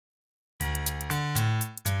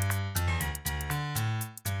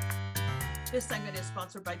This segment is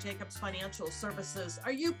sponsored by Jacobs Financial Services.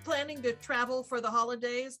 Are you planning to travel for the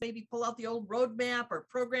holidays? Maybe pull out the old roadmap or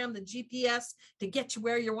program the GPS to get you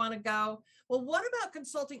where you want to go? Well, what about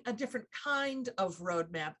consulting a different kind of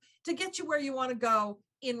roadmap to get you where you want to go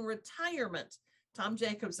in retirement? Tom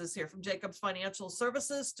Jacobs is here from Jacobs Financial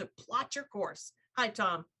Services to plot your course. Hi,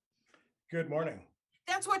 Tom. Good morning.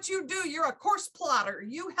 That's what you do. You're a course plotter.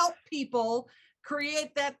 You help people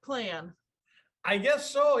create that plan. I guess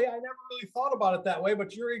so. Yeah, I never really thought about it that way,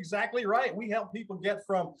 but you're exactly right. We help people get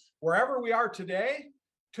from wherever we are today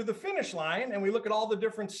to the finish line, and we look at all the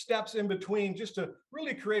different steps in between just to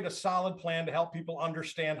really create a solid plan to help people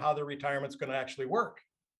understand how their retirement's going to actually work.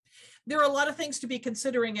 There are a lot of things to be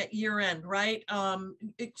considering at year end, right?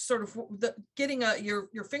 It's sort of getting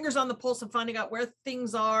your fingers on the pulse and finding out where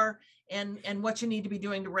things are and what you need to be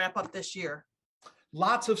doing to wrap up this year.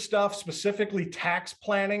 Lots of stuff, specifically tax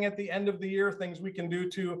planning at the end of the year, things we can do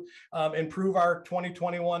to improve our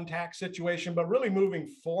 2021 tax situation, but really moving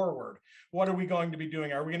forward, what are we going to be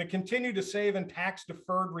doing? Are we going to continue to save in tax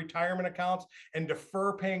deferred retirement accounts and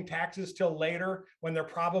defer paying taxes till later when they're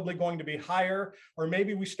probably going to be higher? Or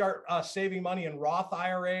maybe we start saving money in Roth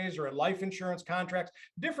IRAs or in life insurance contracts,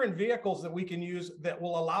 different vehicles that we can use that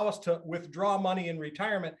will allow us to withdraw money in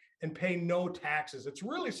retirement and pay no taxes. It's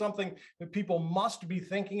really something that people must be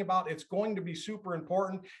thinking about. It's going to be super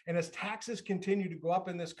important. And as taxes continue to go up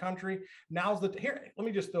in this country, here, let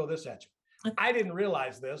me just throw this at you. I didn't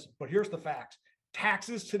realize this, but here's the facts.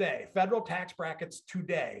 Taxes today, federal tax brackets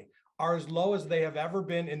today are as low as they have ever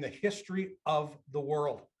been in the history of the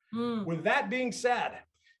world. With that being said,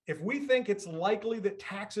 if we think it's likely that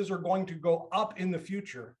taxes are going to go up in the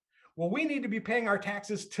future, well, we need to be paying our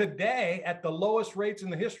taxes today at the lowest rates in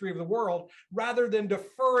the history of the world, rather than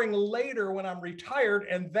deferring later when I'm retired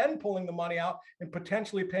and then pulling the money out and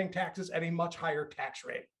potentially paying taxes at a much higher tax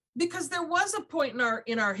rate. Because there was a point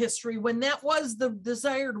in our history when that was the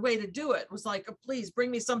desired way to do it. It was like, oh, please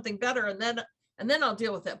bring me something better, and then I'll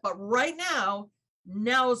deal with it. But right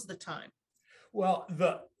now's the time. Well,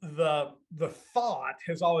 the thought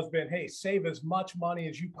has always been, hey, save as much money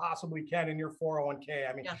as you possibly can in your 401k.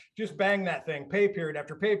 I mean, just bang that thing, pay period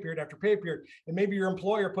after pay period after pay period. And maybe your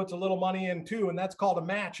employer puts a little money in too, and that's called a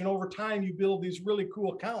match. And over time, you build these really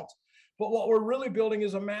cool accounts. But what we're really building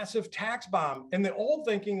is a massive tax bomb. And the old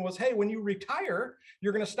thinking was, hey, when you retire,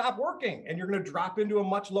 you're going to stop working and you're going to drop into a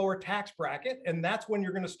much lower tax bracket. And that's when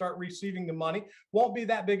you're going to start receiving the money. Won't be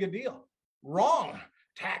that big a deal. Wrong.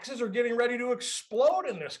 Taxes are getting ready to explode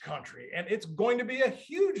in this country, and it's going to be a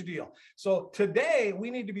huge deal. So today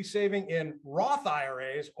we need to be saving in Roth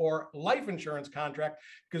IRAs or life insurance contract,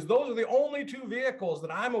 because those are the only two vehicles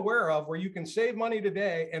that I'm aware of where you can save money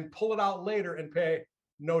today and pull it out later and pay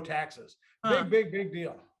no taxes. Big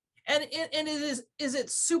deal. And is it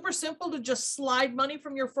super simple to just slide money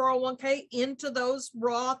from your 401k into those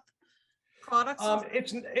Roth products?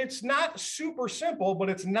 It's not super simple, but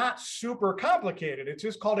it's not super complicated. It's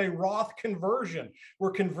just called a Roth conversion.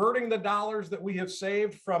 We're converting the dollars that we have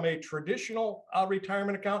saved from a traditional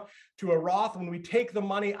retirement account to a Roth. When we take the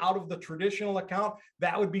money out of the traditional account,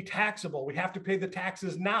 that would be taxable. We have to pay the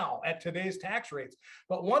taxes now at today's tax rates.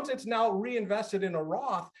 But once it's now reinvested in a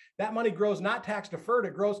Roth, that money grows not tax deferred,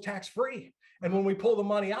 it grows tax free. And when we pull the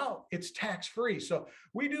money out, it's tax-free. So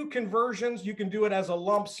we do conversions. You can do it as a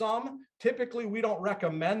lump sum. Typically, we don't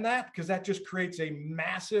recommend that because that just creates a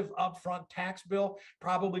massive upfront tax bill,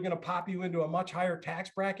 probably going to pop you into a much higher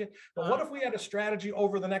tax bracket. But what if we had a strategy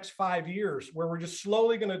over the next 5 years where we're just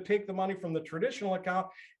slowly going to take the money from the traditional account,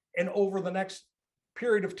 and over the next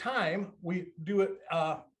period of time, we do it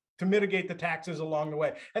to mitigate the taxes along the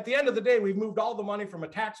way. At the end of the day, we've moved all the money from a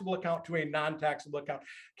taxable account to a non-taxable account.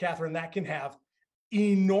 Catherine, that can have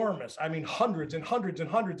enormous, I mean, hundreds and hundreds and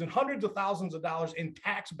hundreds and hundreds of thousands of dollars in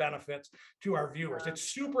tax benefits to our viewers. It's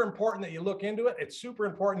super important that you look into it. It's super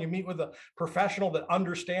important you meet with a professional that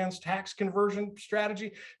understands tax conversion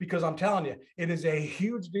strategy, because I'm telling you, it is a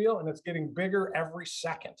huge deal and it's getting bigger every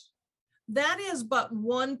second. That is but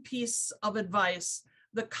one piece of advice.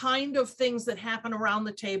 The kind of things that happen around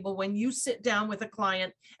the table when you sit down with a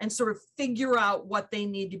client and sort of figure out what they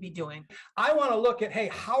need to be doing. I want to look at, hey,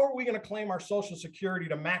 how are we going to claim our Social Security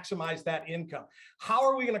to maximize that income? How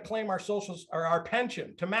are we going to claim our our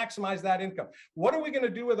pension to maximize that income? What are we going to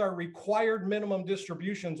do with our required minimum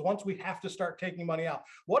distributions once we have to start taking money out?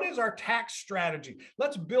 What is our tax strategy?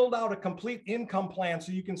 Let's build out a complete income plan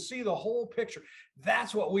so you can see the whole picture.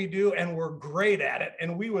 That's what we do, and we're great at it.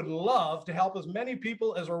 And we would love to help as many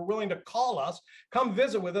people as are willing to call us, come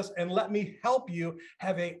visit with us, and let me help you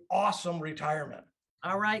have an awesome retirement.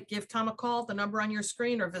 All right. Give Tom a call, the number on your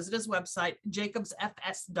screen, or visit his website,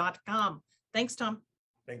 jacobsfs.com. Thanks, Tom.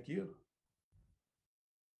 Thank you.